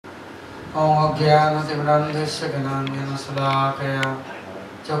Om Ajnanatimrandhasya Gananjana Salakaya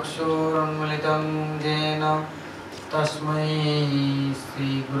Chakshurunmilitam Jena Tasmai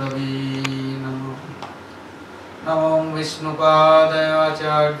Sri Gurave Namo Namo Vishnupadaya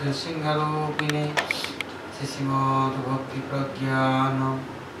Acharya Singharupine Srimad Bhakti Pragyana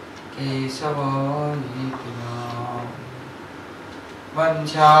Kesavanitina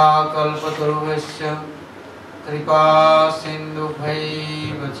Vancha Kalpataruvasya Kripa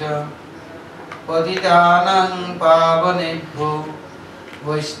Sindhubhaivacha Patitanang Pavanebhyo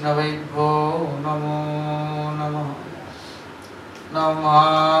Vaishnavebhyo Namo Namo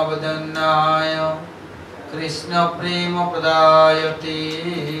Namavadannaya Krishna Prema Pradayate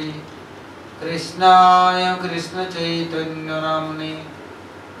Krishnaya Krishna Chaitanya Namne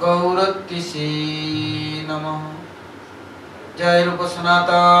Gauratisi Namo Jai Rupa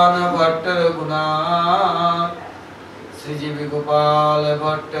Sanatana Bhatta Raghunath Sri Jivi Gopal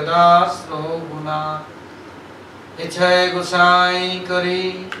Bhatta Das Raghunath Ichai Gosai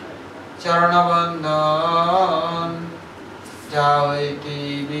Kari Charana Bandhan Javeti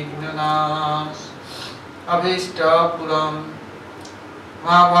Vignanas Abhishta Puram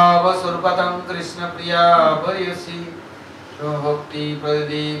Mahabhava Surpatam Krishna Priya Bhayasi Bhakti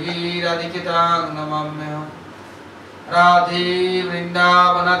Pradevi Radhikitang Namamya Radhe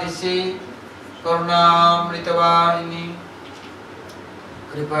Vrindavanadhisi Karunamritavahini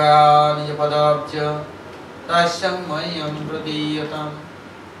Kripaya Nijapadabhya Tashyam Mayam Pradiyatam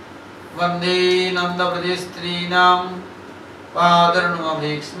Vande Nanda Pradestrinam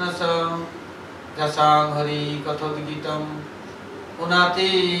Padarnumabhiksnasa Jasang Hari Kathodigitam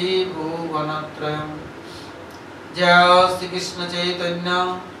Punati Bhuvanatrayam Jaya Sri Krishna Chaitanya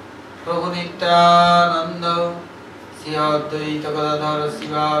Prabhu Nityananda Sri Advaita Gadadhara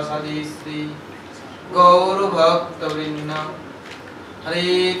Sivasadi Sri Gauru Bhakta Vrinda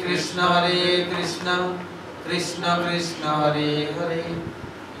Hare Krishna Krishna Krishna Hare Hare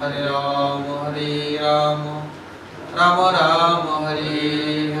Hare Rama Rama Rama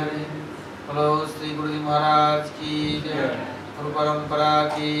Hare Hare Hello Sri Guruji Maharaj Ki Jai Guru Parampara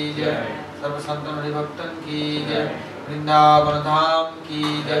Ki Jai Sarva Santan Hari Bhaktan Ki Jai Vrindavan Dham Ki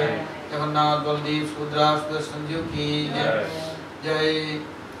Jai Jagannath Baldev Sudra Sudarshan Ji Ki Jai Jai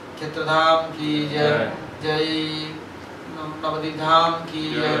Kshetradham Ki Jai Jai Navadip Dham Ki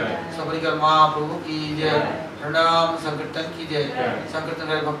Jai Sabarikar Mahaprabhu Ki Jai Pranam Sankirtan Ki Jai Sankirtan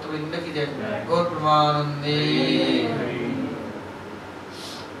Hari Bhakta Vrinda Ki Jai Gaur Premananda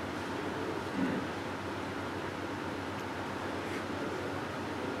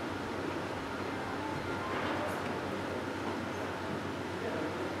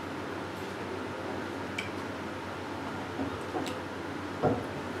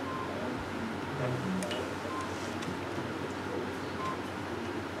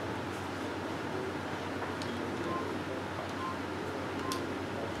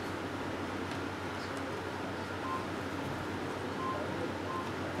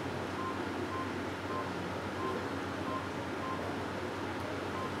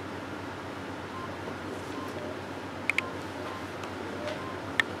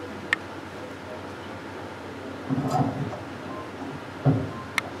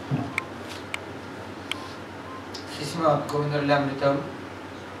Govinda Lilamrta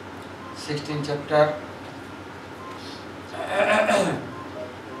 16th chapter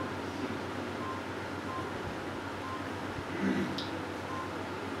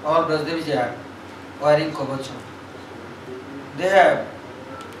all Brajdevis are wearing kavacha. They have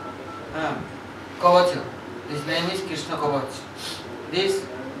kavacha. This name is Krishna Kavach. This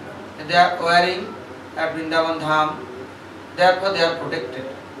they are wearing at Vrindavan Dham. Therefore they are protected.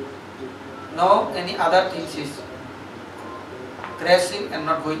 No any other things is crashing and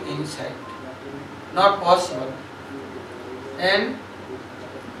not going inside. Not possible. And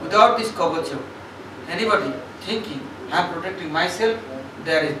without this kavacha, anybody thinking I am protecting myself,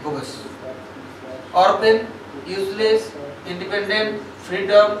 there is bogus. Orphan, useless, independent,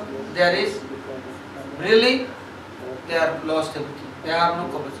 freedom, there is really they are lost everything. They have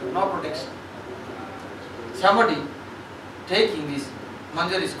no kavacha, no protection. Somebody taking this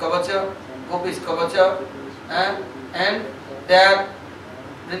manjar is kavacha, gopi is kavacha, and they are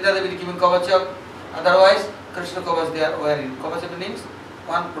Vrinda Devi giving kavacha, otherwise Krishna kavacha they are wearing. Kavacha means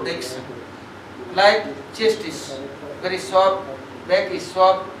one protection. Like chest is very soft, back is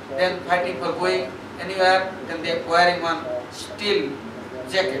soft, then fighting for going anywhere, then they are wearing one steel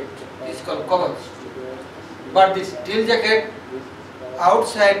jacket. It is called kavach. But this steel jacket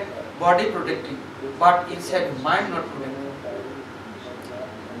outside body protecting, but inside mind not protecting,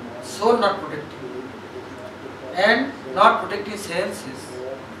 soul not protecting, and not protecting senses.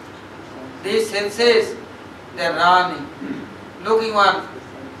 these senses, they are running, looking one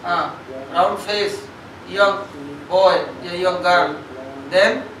round face, young boy, a young girl,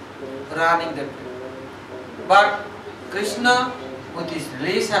 then running that way. But Krishna, with his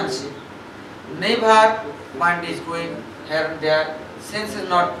relationship, never mind is going here and there, sense is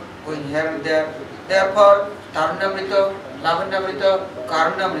not going here and there. Therefore, Tarunamrita, Lavanyamrita,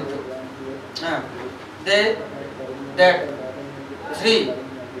 Karunamrita, that three,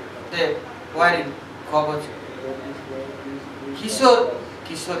 they were in Kavacha. Kishore,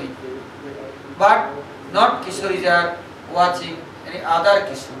 Kishori. But not Kishoris are watching any other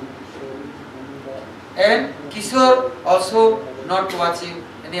Kishore. And Kishore also not watching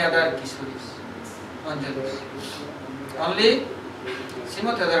any other Kishoris. Only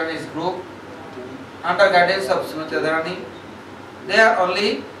Srimati Radharani's group, under guidance of Srimati Radharani, they are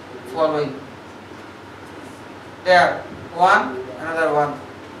only following. They are one, another one,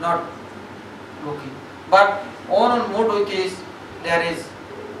 not looking. But on mood with is, there is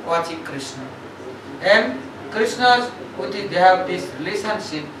watching Krishna. And Krishna's with it, they have this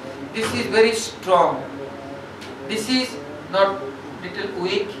relationship. This is very strong. This is not little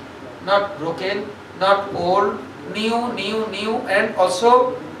weak, not broken, not old, new, and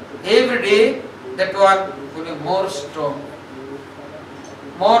also every day that one will be more strong,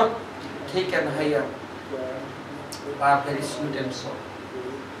 more thick and higher, are very sweet and soft.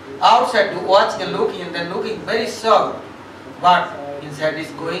 Outside you watching and then looking very soft, but inside is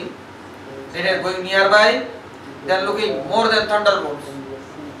going, they are going nearby, they are looking more than thunderbolts.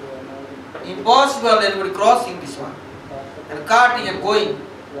 Impossible anybody crossing this one, and cutting and going,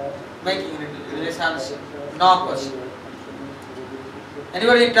 making a relationship, not possible.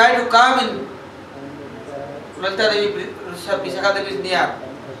 Anybody try to come in Lalita Devi, Vishakha Devi is near,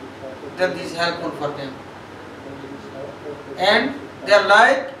 then this is helpful for them. And they are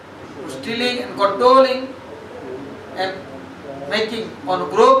like stealing and controlling and making one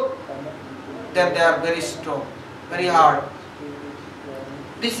group, then they are very strong, very hard.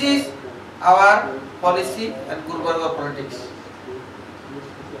 This is our policy and Guru Varga politics.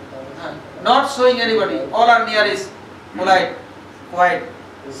 Not showing anybody, all are near is polite, quiet,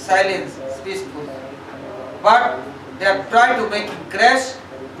 silence, peaceful. But they are trying to make crash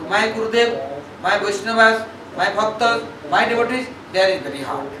to my Gurudev, my Vaishnavas, my Bhaktas, my devotees, there is very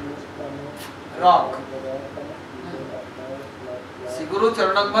hard. Rock. Sri Guru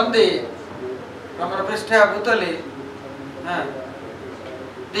Charanam Bande, Ramana Prasthya Bhutale.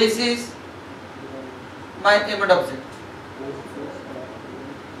 This is my aim and object.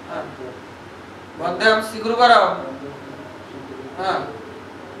 Vandam Sri Guru Varam,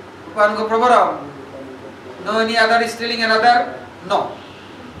 Rupango Prabharam. No any other is stealing another? No.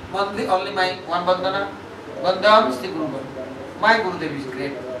 Only my one Vandana. Vandam Sri Guru Varam. My Gurudev is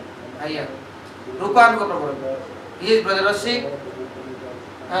great. Higher. Rupango Prabharam. He is Brother Rasik.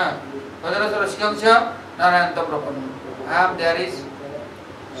 Brother Rasikangsha, Narayanta Prapanam. I am there is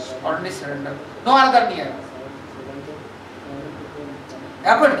only surrender. No other near.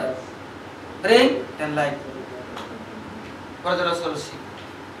 Happened. Bring then light. Brother Rasik.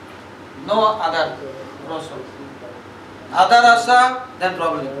 No other Rasa. Other Rasa, then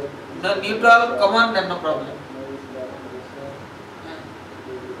problem. No neutral, common, then no problem.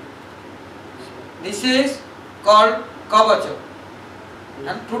 This is called Kavacha.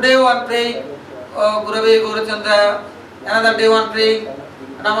 And today one praying Gurave Gurachandra, another day one praying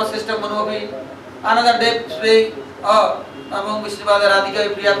Nama Sister Manovi, another day praying Namam Vishnupada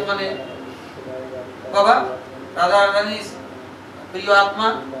Radhika Priyatmane. Baba, Radharani is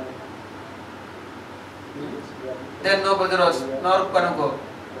Priyatma. Then no Bhadras, no Rupanuga.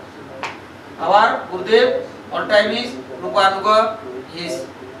 Our Gurudev all time is Rupanuga, he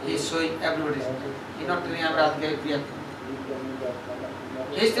is showing everybody. He is not telling I am Radhika Priyatma.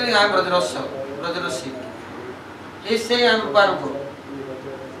 He is telling I am Brother Rasik. He is saying I am Rupanuga.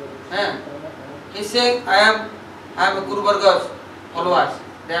 He is saying I am a Guru Varga's followers.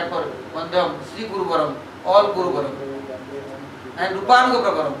 Therefore, Vandam, Sri Guru Varam, all Guru Varam. And Rupanuga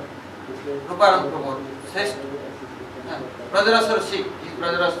Prabharam. Rupanuga Prabharam. Shrestha. Brother Rasik, his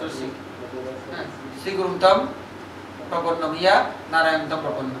Brother Rasik. Sri Guru Tam Prabhannam Hiya, Narayan Tam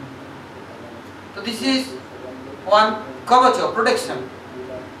Prabhannam. So this is one Kavacha, protection.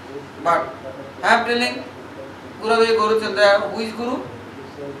 But I am telling Gurave Guru Chandra, who is Guru?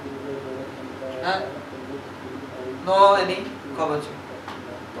 No any Kavacha.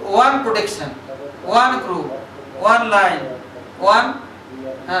 One protection, one group, one line, one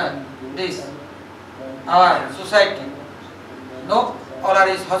this, our society. No, all are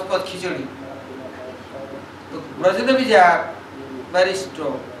is Haspat Khichadi. So Brajana Vijay very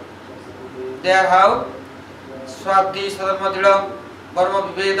strong. There have Swati Sadharmadhila,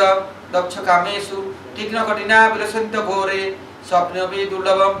 Varma Viveda, Daksha Kamesu, Tikna Katina, Vilasanta Gore, Sapnavi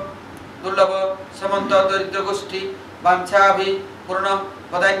Dulabam, Dulaba, Samanta Daridra Gusti, Banchavi, Purnam,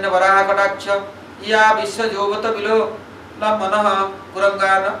 Vadaina Varaha Kadaksha, Iya Visa Jovata below, La Manaha,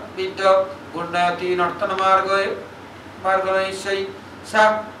 Kurangana, Vidya, Gurnati, Nartana Margo, Margoisai,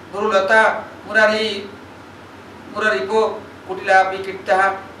 Sa, Burulata, Murari, Muraripo, Kutila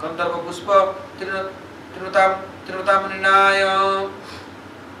Pikita, Kandarva Puspa, Tirutam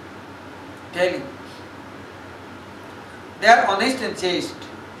telling. They are honest and chaste.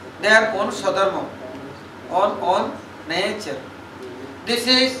 They are on Sadharma, on nature. This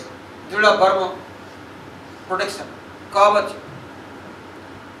is Dhula Burma protection. Kavach.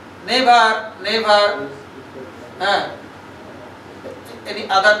 Never any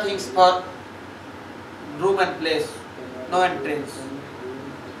other things for room and place. No entrance.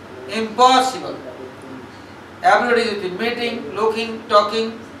 Impossible. Everybody is meeting, looking,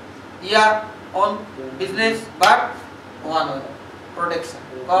 talking, yeah, on business, but one way. Protection.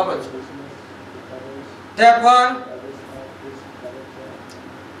 Coverage. Therefore,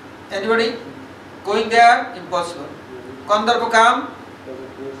 anybody going there? Impossible. Kandarpa come,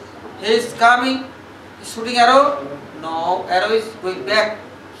 he is coming, he is shooting arrow. No, arrow is going back.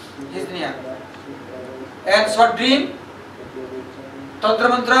 He is near. And short dream, Tantra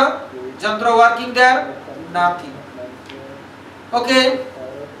Mantra, Jantra working there, nothing. Okay,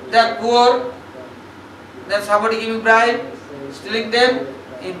 they are poor, then somebody giving bribe, stealing them,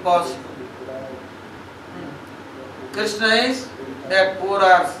 impossible. Krishna is that poor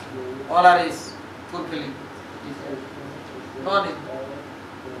are, all are is fulfilling. No need.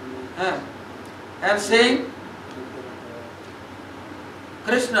 And saying,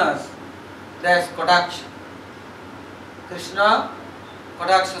 Krishna's, that's Kodaksha. Krishna,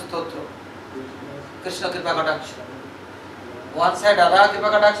 Kodaksha Stotra. Krishna Kripa Kodaksha. One side Radha Kripa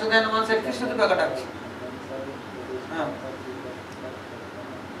Kodaksha, then one side Krishna Kripa Kodaksha.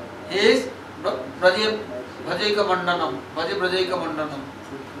 He is Bhajaika Mandanam. Brajaika Mandanam.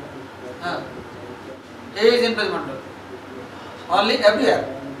 He is in Premananda. Only everywhere.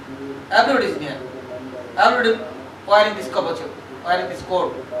 Everybody is near. Everybody wearing this kabacha, wearing this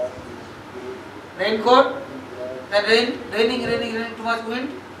coat. Raincoat, then raining, too much wind,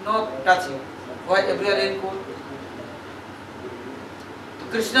 no touching. Why everywhere raincoat? To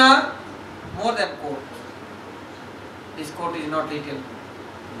Krishna, more than coat. This coat is not little.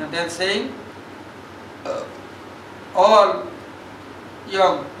 And then saying, all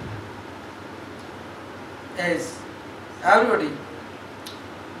young as everybody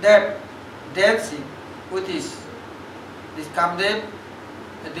that dancing with this Kamdev,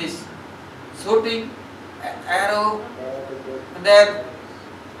 this shooting arrow, and then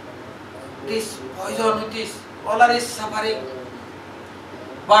this poison with this, all are is suffering.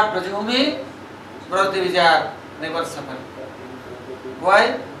 But Brajabhumi, Brajdevi are never suffering.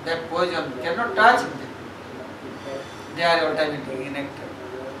 Why? That poison cannot touch them. They are ultimately inactive.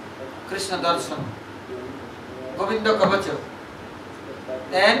 Krishna Darshan, Govinda Kavacha,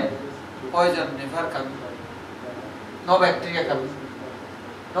 and poison never coming. No bacteria coming.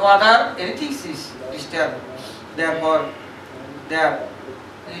 No other anything is disturbed. Therefore, they are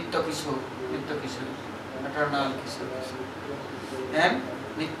Nitya Kishore, maternal Kishore, and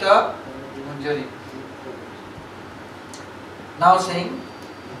Nitya Manjari. Now saying,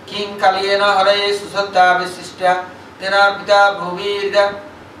 King Kaliyena Hare Susatta Visistya Tena Pita Bhuvirida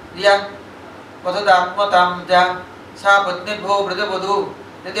Riya Pathadatma Tamja Sa Patni Bho Brajabadhu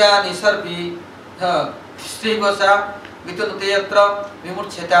Nidya Nisarpi Sri Vasa Vitanutayatra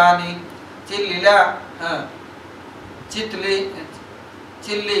Vimurchetani Chillila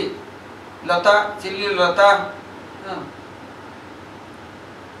Chilli Lata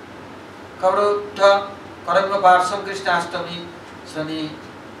Kavrutha Karama Parsam Krishna Astami Sani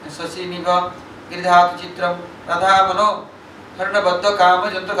Sasi Niva Giridhatu Chitram Radha Mano Harnabadha Kama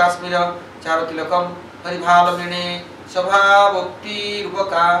Jantra Kashmira Charutilakam Haribhalamine Sabha Bhakti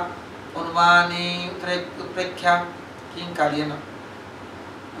Rupaka Unmani Utprekhya King Kaliyana.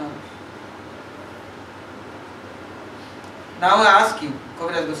 Now I ask you,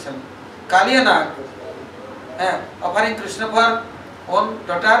 Kaviraj Goswami, Kaliyana offering Krishna for own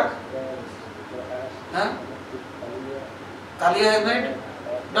daughter? Kaliya has made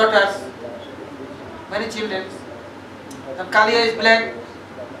daughters, many children. And Kaliya is black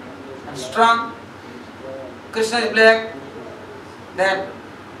and strong. Krishna is black. Then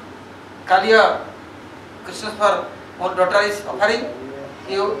Kaliya, Krishna for own daughter is offering.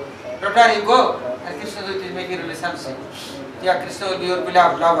 You, daughter, you go, and Krishna is making relationship. Yeah, Krishna will be your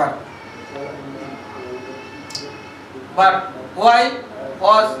beloved lover. But why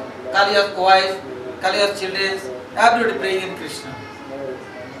was Kaliya's wife, Kaliya's children, everybody praying in Krishna?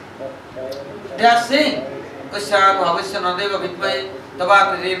 They are saying, Vishyan Bhavishya Nandeva Vidmai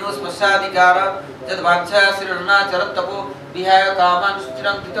Tabak Renus Masadikara Jad Vancha Srirana Charatapo Vihaya Kaman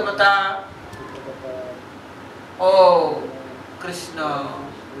Suchiram Ditavata. Oh Krishna,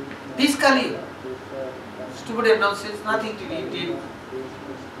 this Kali, stupid and nonsense, nothing to eat it.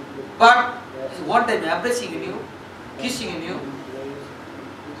 But one time embracing in you, kissing in you,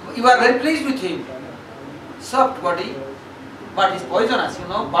 you are very pleased with him. Soft body, but is poisonous,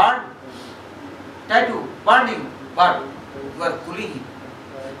 burn, tattoo, burning, but you are cooling him.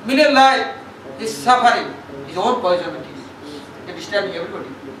 Million life, he is suffering, his own poison material, he is disturbing everybody.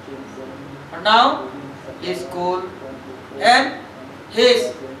 And now, he is cool, and he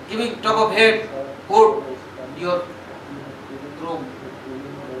is giving top of head food your room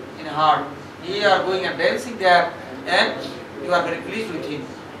in heart. You are going and dancing there, and you are very pleased with him,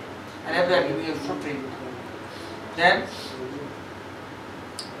 and every are giving you fruit drink. Then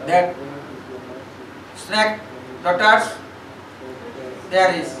that snack daughters,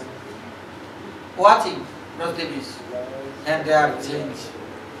 there is watching those babies, and they are changed.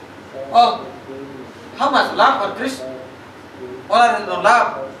 Oh, how much love for Krishna! All are no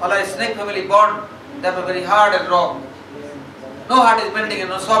love, all are snake family born, they are very hard and raw. No heart is melting and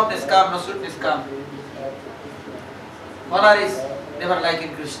no softness come, no sweetness come. All are is never like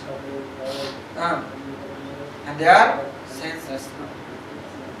in Krishna. And they are senseless.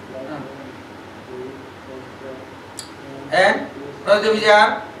 And Brahmadevi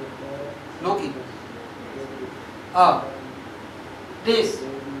are looking. This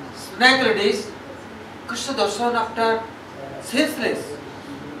snake ladies, Krishna darshan after senseless.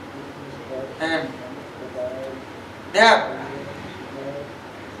 And they are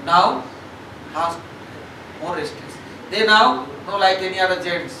now more restless. They now no like any other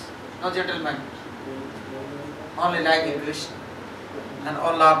gents, no gentlemen. Only like in Krishna and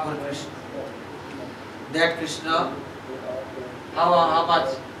all love for Krishna. That Krishna, how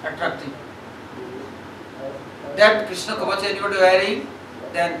much attractive. That Krishna Kavacha anybody wearing,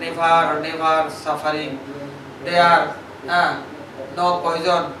 then never suffering. They are no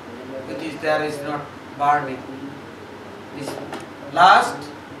poison, which is there is not burning. This last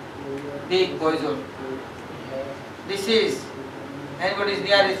big poison. This is anybody is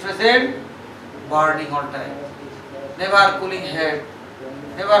near is present, burning all time. Never cooling head,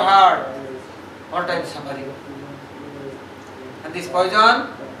 never hard, all time suffering. And this poison,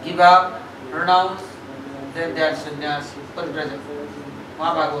 give up, renounce, then they are sannyas, paribraja,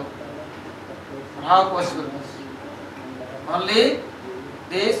 Mahabhagavad. How possible? Only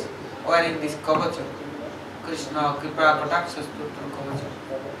this, wearing this kavacha, Krishna, Kripa, Kataksha, Spiritual kavacha.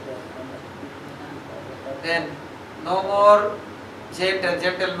 Then no more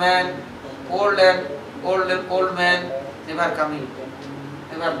gentleman, old man, never coming,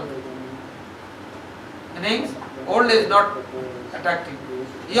 never looking. Meaning, old is not attractive.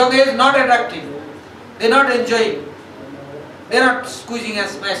 Young is not attractive. They are not enjoying. They are not squeezing and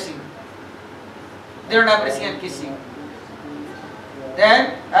smashing. They are not embracing and kissing.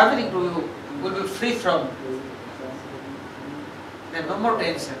 Then everything to you will be free from. Then no more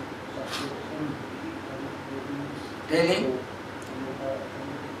tension. Telling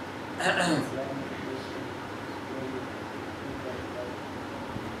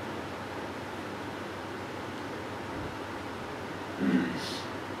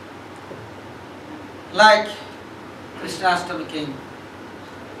like Krishnastami came,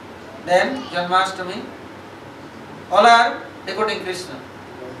 then Janmashtami, all are decorating Krishna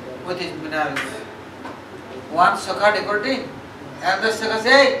with his minaret. One Sakha decorating, and the Sakha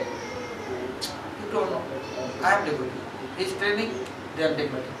say, you don't know, I am decorating. He is training, they are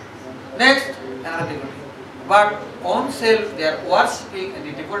decorating. Next, another decorating. But own self, they are worshipping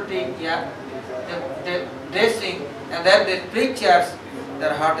and decorating, they dressing, and then they pictures,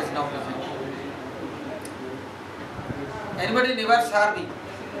 their heart is not present. Anybody never serving,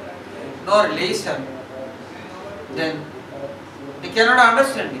 no relation, then they cannot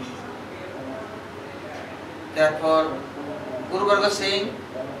understand it. Therefore, Guru Varga saying,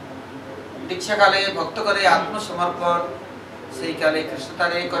 Diksha kale bhakta kare atma samarpan, sei kale Krishna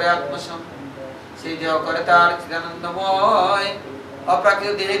tare kare atma sam, sei deha kare tar chidanandamoy,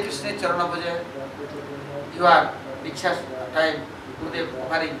 aprakita dehe Krishna charana bhaja. You are Diksha time, Gurudev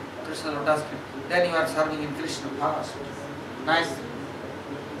offering Krishna lotus feet, then you are serving in Krishna fast. Nice.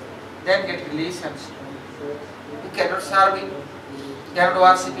 Then get relations. You cannot serve him, cannot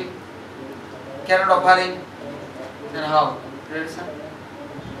worship him, cannot offer him. Then how? Relation?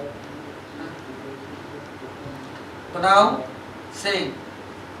 So now saying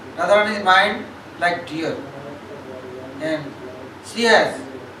Radharani's mind like deer, and she has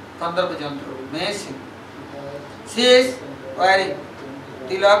Gandharva Jantra, amazing. She is wearing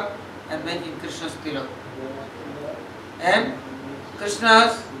tilak and making Krishna's tilak. And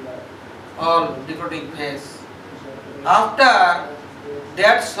Krishna's all decorating face. After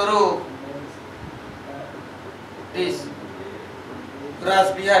that Swarup, this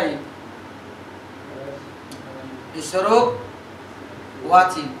Ras Bihari, the Swarup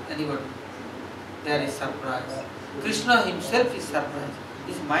watching anybody, there is surprise. Krishna himself is surprised.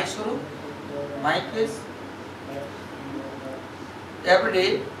 Is my Swarup? My face? Every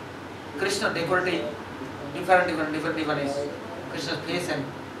day Krishna decorating different is Krishna's face and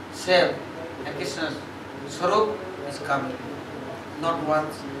shape, and Krishna's Swarup is coming. Not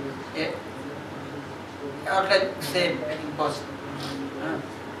once, not like same, impossible.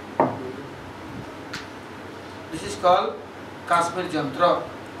 This is called Kashmir Jantra,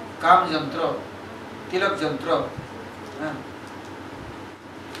 Kam Jantra, Tilak Jantra.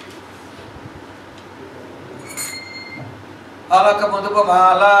 Alaka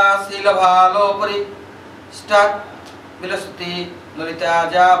Madhupamala Sila Bhalo Pari Stat Vilasati Lalita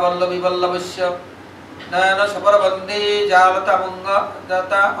Vallavi Vallavasya Nana Saparabandi Jalata Munga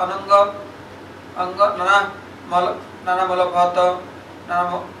Data Ananga Anga Nana Malapata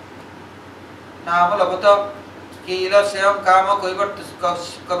Namalapata Kila Sam Kama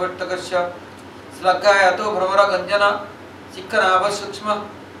Kavartakasya Slakayato Brahmara Ganjana Sikanava Suksma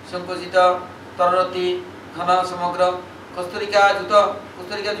Sankosita Tarati Khana Samagra Kosturika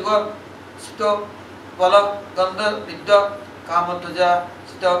Juga Sito Vala Ganda Vidya Kamataja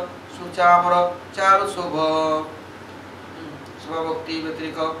Sito Suchamara Charu Subha Subha Bhakti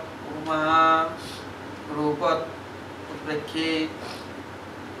Vatrika Uma Rupat Utprekhi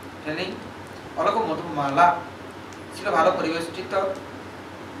telling Alako Madhumala Sila Bhala Parivestita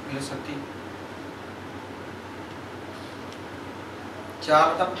Vilasati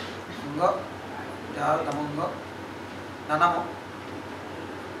Charatamanga Nanamo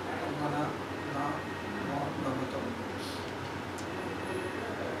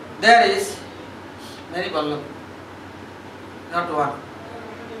There is many Pallavi, not one.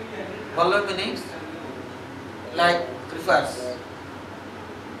 Pallavi means like prefers,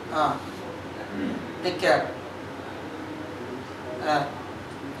 take care,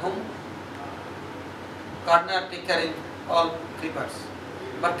 whom partner take care in all creepers.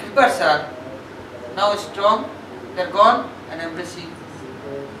 But creepers are now strong, they are gone and embracing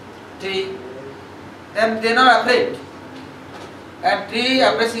tree. Then they are not afraid. And tree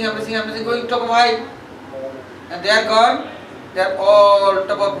embracing, going top of height. And they are gone, they are all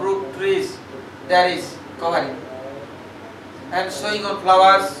top of root trees. There is covering. And showing on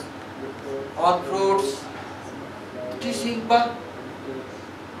flowers, on fruits. Teaching, but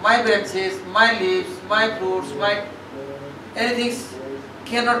my branches, my leaves, my fruits, my anything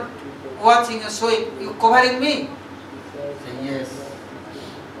cannot watching and showing, you covering me? Say yes.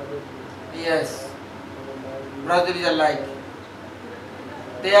 Yes. Brothers are like.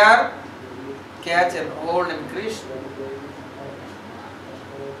 They are catch and hold and Krishna.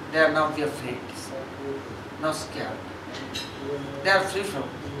 They are not afraid, not scared. They are free from.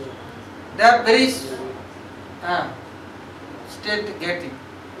 They are very state getting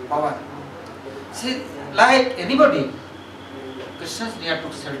power. See, like anybody, Krishna is near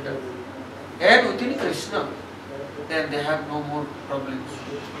to shelter. And within Krishna, then they have no more problems.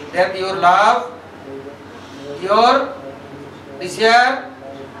 Then your love, your desire,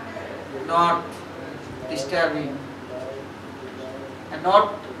 not disturbing, and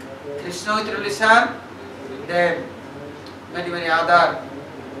not Krishna with relation, then many other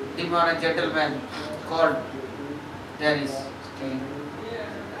demon and gentlemen called there is still.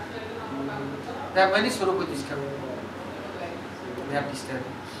 There are many Swarupas discovered. They are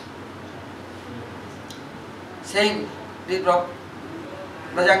disturbing. Saying this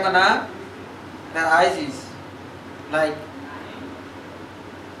Brajangana, their eyes is like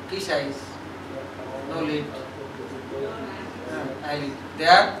fish eyes, no lid, eyelid. They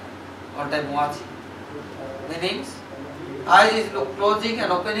are all time watching. Meanings, eyes is look closing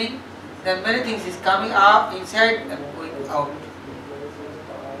and opening, then many things is coming up inside and going out.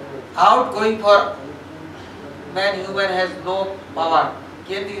 Out going for man, human has no power.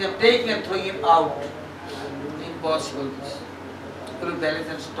 Can think of taking and throwing it out. Impossible. You will balance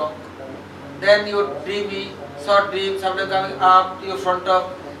and stop. Then you dreamy, short dream, something coming up to your front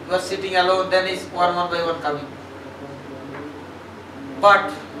of, you are sitting alone, then is one by one coming.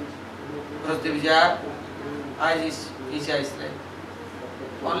 But Prasthivijaya, eyes is like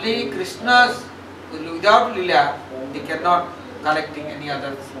only Krishna's Without Lila, they cannot collecting any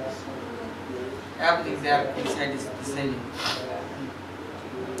other things. Everything there inside is the same.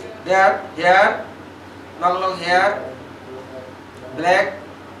 Their hair, long hair, black,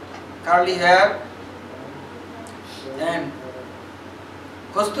 curly hair, and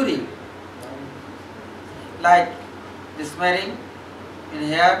kasturi, like the smelling in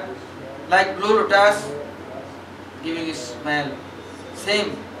hair, like blue lotus, giving a smell.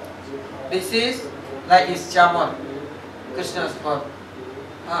 Same. This is like his chamar, Krishna's for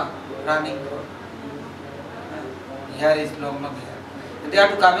running for. Hair is long hair. And they are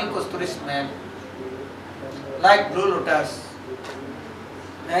to coming kasturi smell, like blue lotus.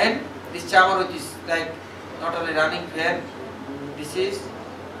 And this chamar which is like not only running hair, this is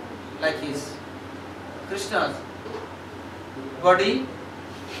like his Krishna's body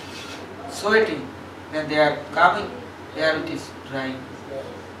sweating, then they are coming, hair which is drying.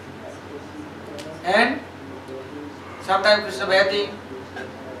 And sometimes Krishna bathing,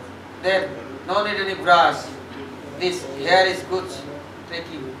 then no need any brush. This hair is good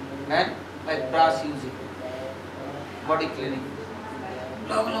taking and like brush using, body cleaning.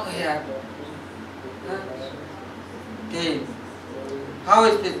 Long hair. Okay. How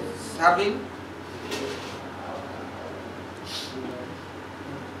is this serving?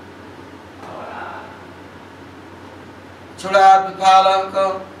 Chula Pipala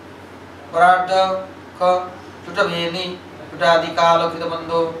ko Parada ko Tutameni Tutadikala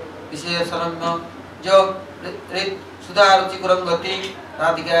Kitamando Visaya Salamno Jo Rit Sudaruchi Kurangati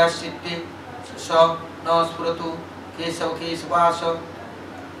Radhika Sitti So No Spuratu Kesav Kesavasa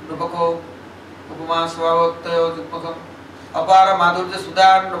Rupako Upama Svavaktayo Jupakam Apara Madhurja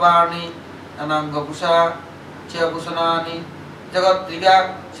Sudan Navani Ananga Pusha Chaya Pusanani Jagat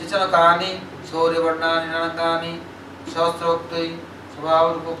Triga Sichanakani Sore Varnani Nanakani Shastroktoi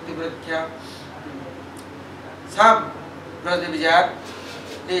Svabha Bhakti Prakhya. Some Brajavijay,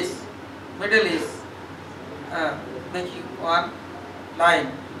 this middle is making one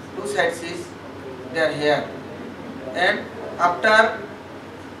line, two sides is their hair, and after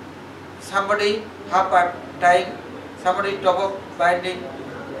somebody half part tying, somebody top of binding,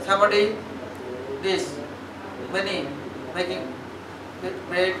 somebody this many making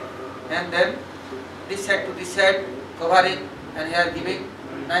braid, and then this side to this side covering, and here giving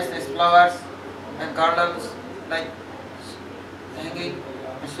nice flowers and garlands like hanging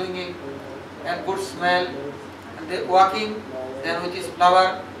and swinging and good smell, and they walking then with this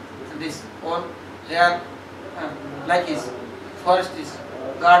flower and this own hair like his forest is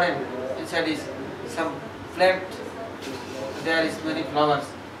garden, inside is some plant, there is many flowers,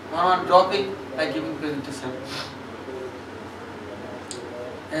 one dropping like giving presentation,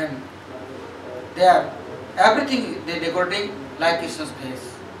 and there everything they decorating like Krishna's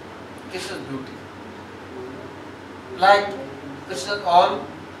face, Krishna's beauty, like Krishna's all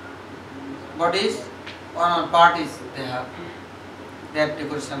bodies, one parties they have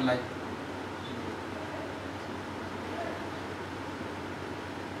decoration like.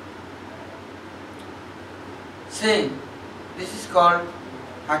 Saying this is called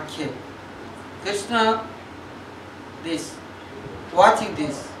Akhya. Krishna this watching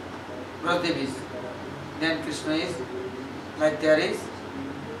this Brahdevis, then Krishna is like there is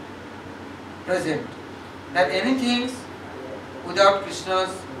present. That anything without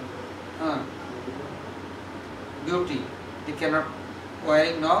Krishna's beauty, they cannot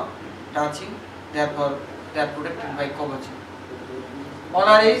wearing nor touching, therefore they are protected by Kavacha.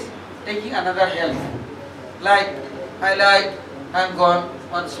 Honor is taking another help. Like I am gone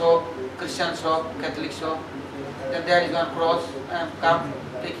one shop, Christian shop, Catholic shop, then there is one cross, I am come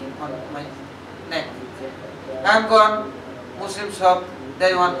taking on my neck. I am gone Muslim shop, there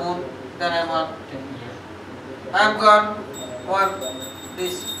is one moon, then I am one taking here. I am gone one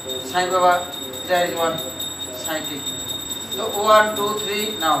this Sai Baba, there is one Sai taking. So 1, 2,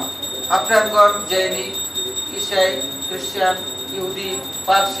 3 now. After I am gone Jaini, Isai, Christian, Yehudi,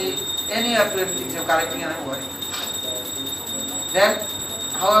 Parsi, any of 20 things I am collecting and I am worrying. Then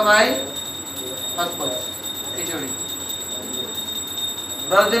how am I? First person, Kichori.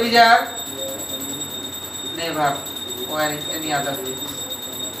 Brahdevijar, never wearing any other things.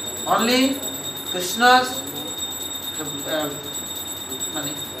 Only Krishna's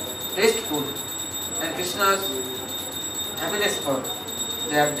tasteful and Krishna's happiness for.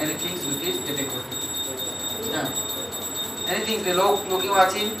 There are anything which is difficult. Anything they looking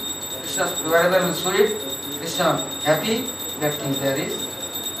watching, Krishna's variable and sweet, Krishna happy, that thing there is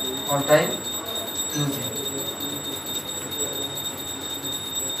all time using.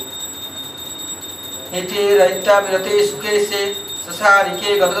 Iti raita virate suke se ससारिके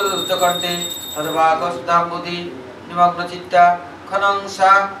गदगदुद्धकण्ठे तद्वाकसुधाम्बुधि निमग्नचित्ता खनं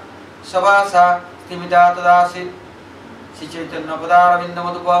सा सभासा स्थिमिता तदासीत्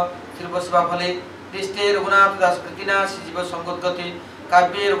श्रीचैतन्यपदारविन्दमधुप शिल्पशिवाफले दृष्टे रघुनाथदास कृतिना श्रीजीव संगोद्गते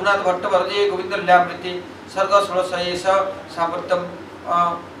काव्ये रघुनाथ भट्टवर्जे गोविंद लीलामृते सर्ग षोडशयेष साम्प्रतम्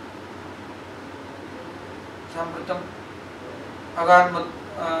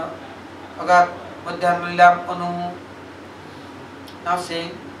अगाध मध्याह्न लीलाम अनु. Now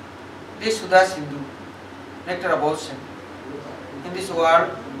saying this Sudha Sindhu, nectar of ocean. In this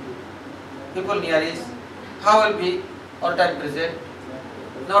world, people near is how will be all time present,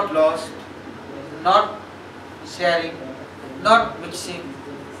 not lost, not sharing, not mixing.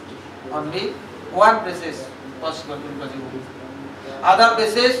 Only one places possible in Prabhu. Other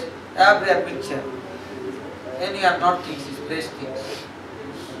places, every picture. Any are not things, is best things.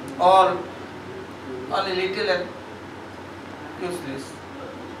 All only little and useless.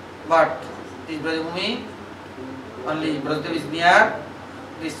 But this Brajabhumi, only Brajdev is near,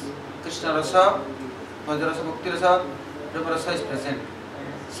 this Krishna Rasa, Bhaja Rasa, Bhakti Rasa, Prema Rasa is present.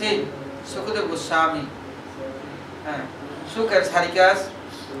 See, Sukadeva Goswami, Suk and Harikas,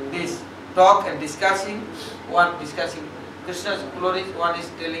 this talk and discussing, one discussing Krishna's glories, one is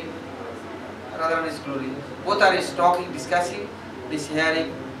telling Radharani's glory. Both are is talking, discussing, this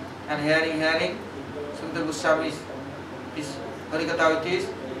hearing and hearing. Sukadeva Goswami is Harikatha it is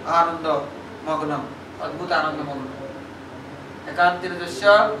Ananda Magnam, Adbhuta Ananda Magnam. Ekantina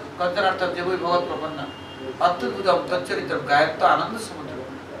Jasya, Kantanartha Jabu Bhagat Prapanna, Atudbhutam Tacharitam Gayatha Ananda Samudra.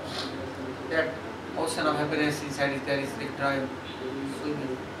 That ocean of happiness inside is there is like drive,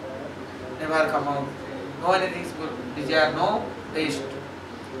 swimming, never come out. No anything is good, desire, no taste.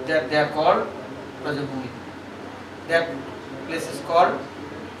 That they are called Brajabhumi. That place is called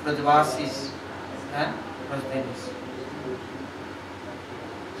Brajavasis and Brajdevis.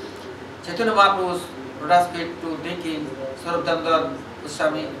 Chaitanya Mahaprabhu brought us to drinking Swarup Damodar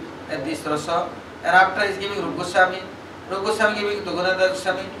Goswami at this rasa, and after he is giving Rupa Goswami, Rupa Goswami giving Raghunath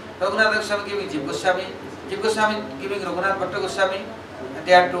Goswami, Raghunath Goswami giving Jiva Goswami, Jiva Goswami giving Raghunath Bhatta Goswami, and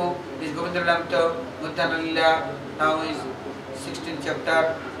there too is Govinda Lilamrta, Mudhyana Lila. Now is 16th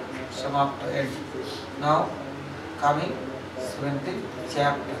chapter, Samapta end. Now coming 17th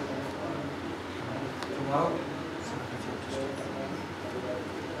chapter. Tomorrow.